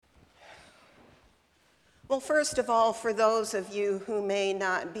Well, first of all, for those of you who may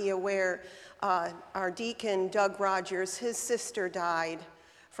not be aware, our deacon, Doug Rogers, his sister died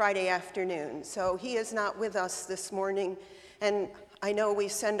Friday afternoon. So he is not with us this morning. And I know we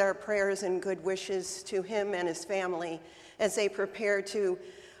send our prayers and good wishes to him and his family as they prepare to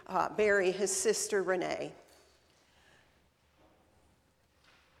bury his sister, Renee.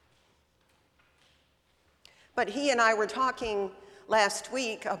 But he and I were talking last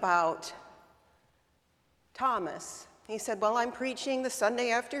week about Thomas. He said, well, I'm preaching the Sunday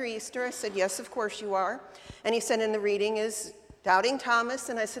after Easter. I said, yes, of course you are. And he said, and the reading is Doubting Thomas.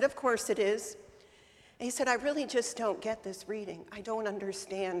 And I said, of course it is. And he said, I really just don't get this reading. I don't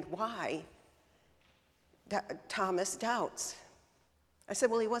understand why Thomas doubts. I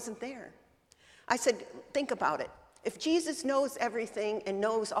said, well, he wasn't there. I said, think about it. If Jesus knows everything and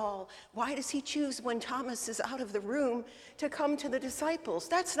knows all, why does he choose when Thomas is out of the room to come to the disciples?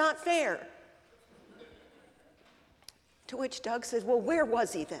 That's not fair. To which Doug said, well, where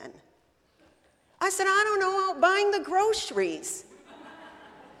was he then? I said, I don't know, out buying the groceries.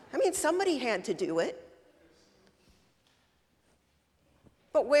 I mean, somebody had to do it.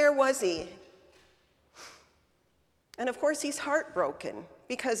 But where was he? And of course, he's heartbroken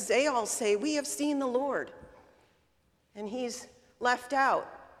because they all say, we have seen the Lord. And he's left out.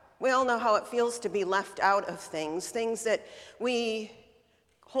 We all know how it feels to be left out of things that we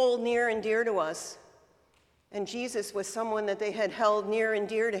hold near and dear to us. And Jesus was someone that they had held near and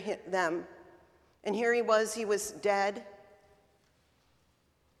dear to them. And here he was dead.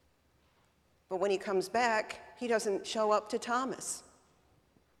 But when he comes back, he doesn't show up to Thomas.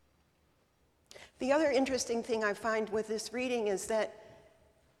 The other interesting thing I find with this reading is that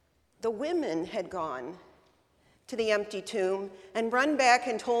the women had gone to the empty tomb and run back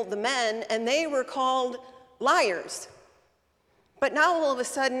and told the men, and they were called liars. But now all of a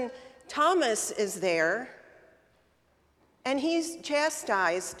sudden, Thomas is there, and he's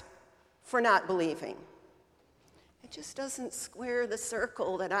chastised for not believing. It just doesn't square the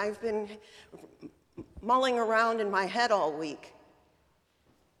circle that I've been mulling around in my head all week.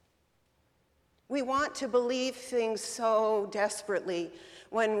 We want to believe things so desperately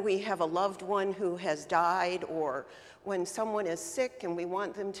when we have a loved one who has died, or when someone is sick and we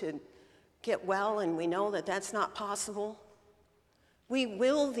want them to get well and we know that that's not possible. We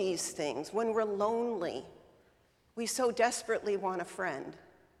will these things when we're lonely. We so desperately want a friend.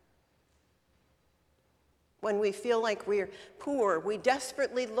 When we feel like we're poor, we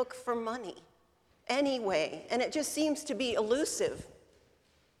desperately look for money anyway, and it just seems to be elusive.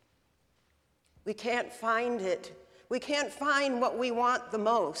 We can't find it. We can't find what we want the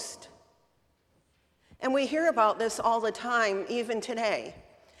most. And we hear about this all the time, even today.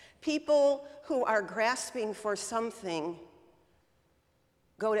 People who are grasping for something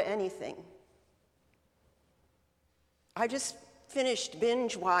go to anything. I just finished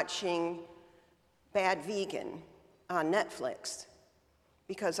binge watching Bad Vegan on Netflix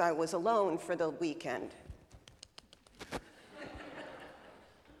because I was alone for the weekend.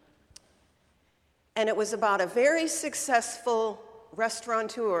 And it was about a very successful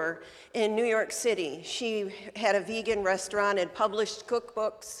restaurateur in New York City. She had a vegan restaurant, had published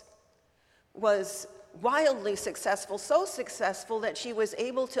cookbooks, was wildly successful, so successful that she was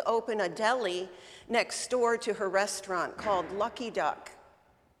able to open a deli next door to her restaurant called Lucky Duck.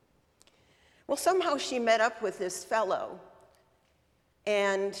 Well, somehow she met up with this fellow,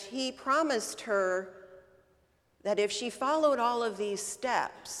 and he promised her that if she followed all of these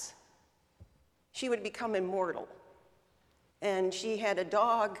steps, she would become immortal. And she had a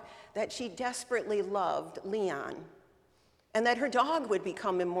dog that she desperately loved, Leon, and that her dog would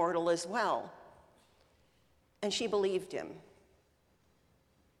become immortal as well. And she believed him.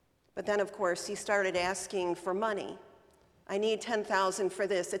 But then, of course, he started asking for money. I need $10,000 for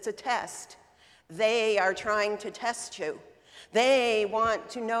this. It's a test. They are trying to test you. They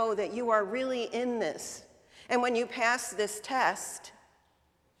want to know that you are really in this. And when you pass this test,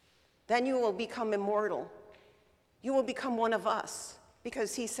 then you will become immortal. You will become one of us,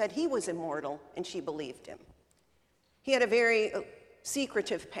 because he said he was immortal, and she believed him. He had a very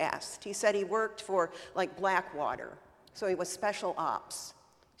secretive past. He said he worked for like Blackwater, so he was special ops.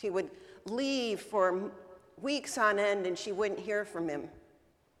 He would leave for weeks on end, and she wouldn't hear from him.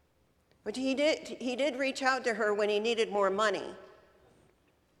 But he did reach out to her when he needed more money.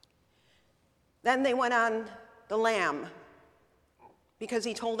 Then they went on the lam, because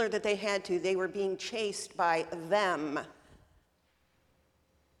he told her that they had to. They were being chased by them.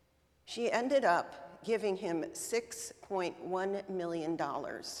 She ended up giving him $6.1 million.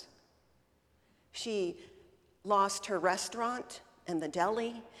 She lost her restaurant and the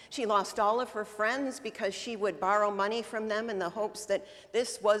deli. She lost all of her friends because she would borrow money from them in the hopes that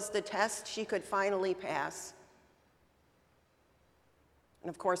this was the test she could finally pass. And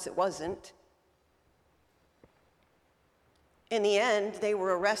of course, it wasn't. In the end, they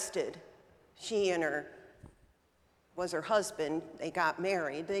were arrested. She and her husband, they got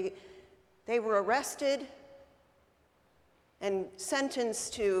married. They were arrested and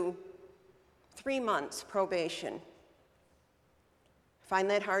sentenced to 3 months probation. I find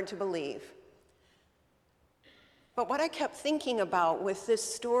that hard to believe. But what I kept thinking about with this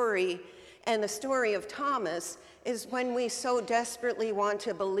story and the story of Thomas is when we so desperately want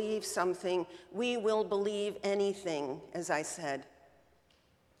to believe something, we will believe anything, as I said.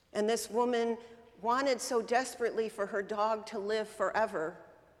 And this woman wanted so desperately for her dog to live forever.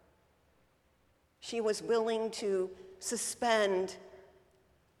 She was willing to suspend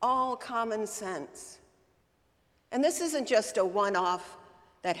all common sense. And this isn't just a one-off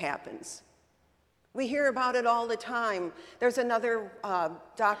that happens. We hear about it all the time. There's another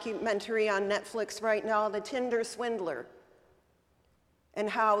documentary on Netflix right now, The Tinder Swindler, and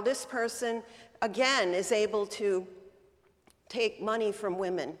how this person, again, is able to take money from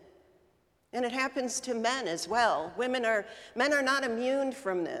women. And it happens to men as well. Men are not immune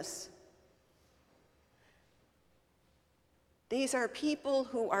from this. These are people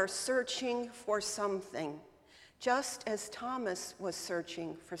who are searching for something, just as Thomas was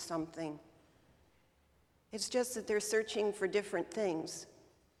searching for something. It's just that they're searching for different things.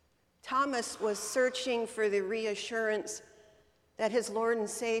 Thomas was searching for the reassurance that his Lord and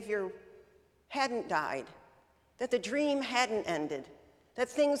Savior hadn't died, that the dream hadn't ended, that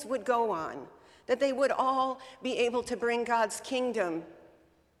things would go on, that they would all be able to bring God's kingdom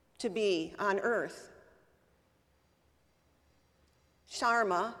to be on earth.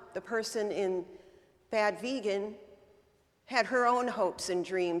 Sharma, the person in Bad Vegan, had her own hopes and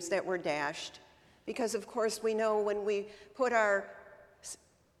dreams that were dashed. Because, of course, we know when we put our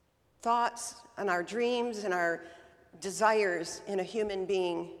thoughts and our dreams and our desires in a human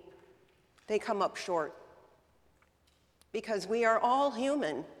being, they come up short. Because we are all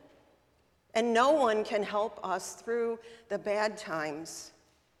human, and no one can help us through the bad times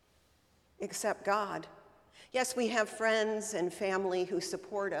except God. Yes, we have friends and family who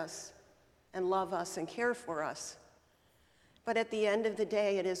support us and love us and care for us. But at the end of the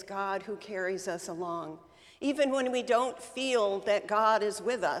day, it is God who carries us along. Even when we don't feel that God is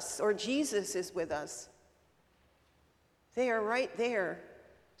with us or Jesus is with us, they are right there,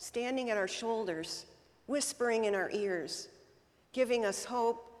 standing at our shoulders, whispering in our ears, giving us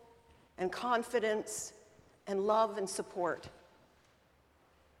hope and confidence and love and support.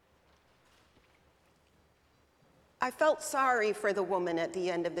 I felt sorry for the woman at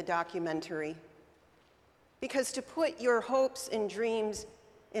the end of the documentary, because to put your hopes and dreams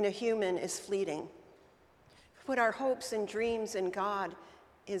in a human is fleeting. To put our hopes and dreams in God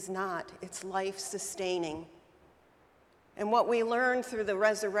is not. It's life-sustaining. And what we learn through the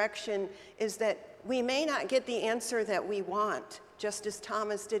resurrection is that we may not get the answer that we want, just as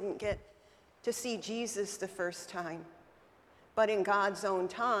Thomas didn't get to see Jesus the first time. But in God's own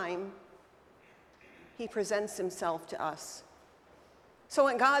time, he presents himself to us. So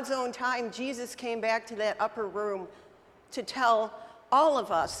in God's own time, Jesus came back to that upper room to tell all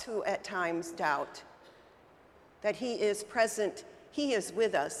of us who at times doubt that he is present, he is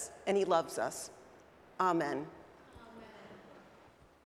with us, and he loves us. Amen.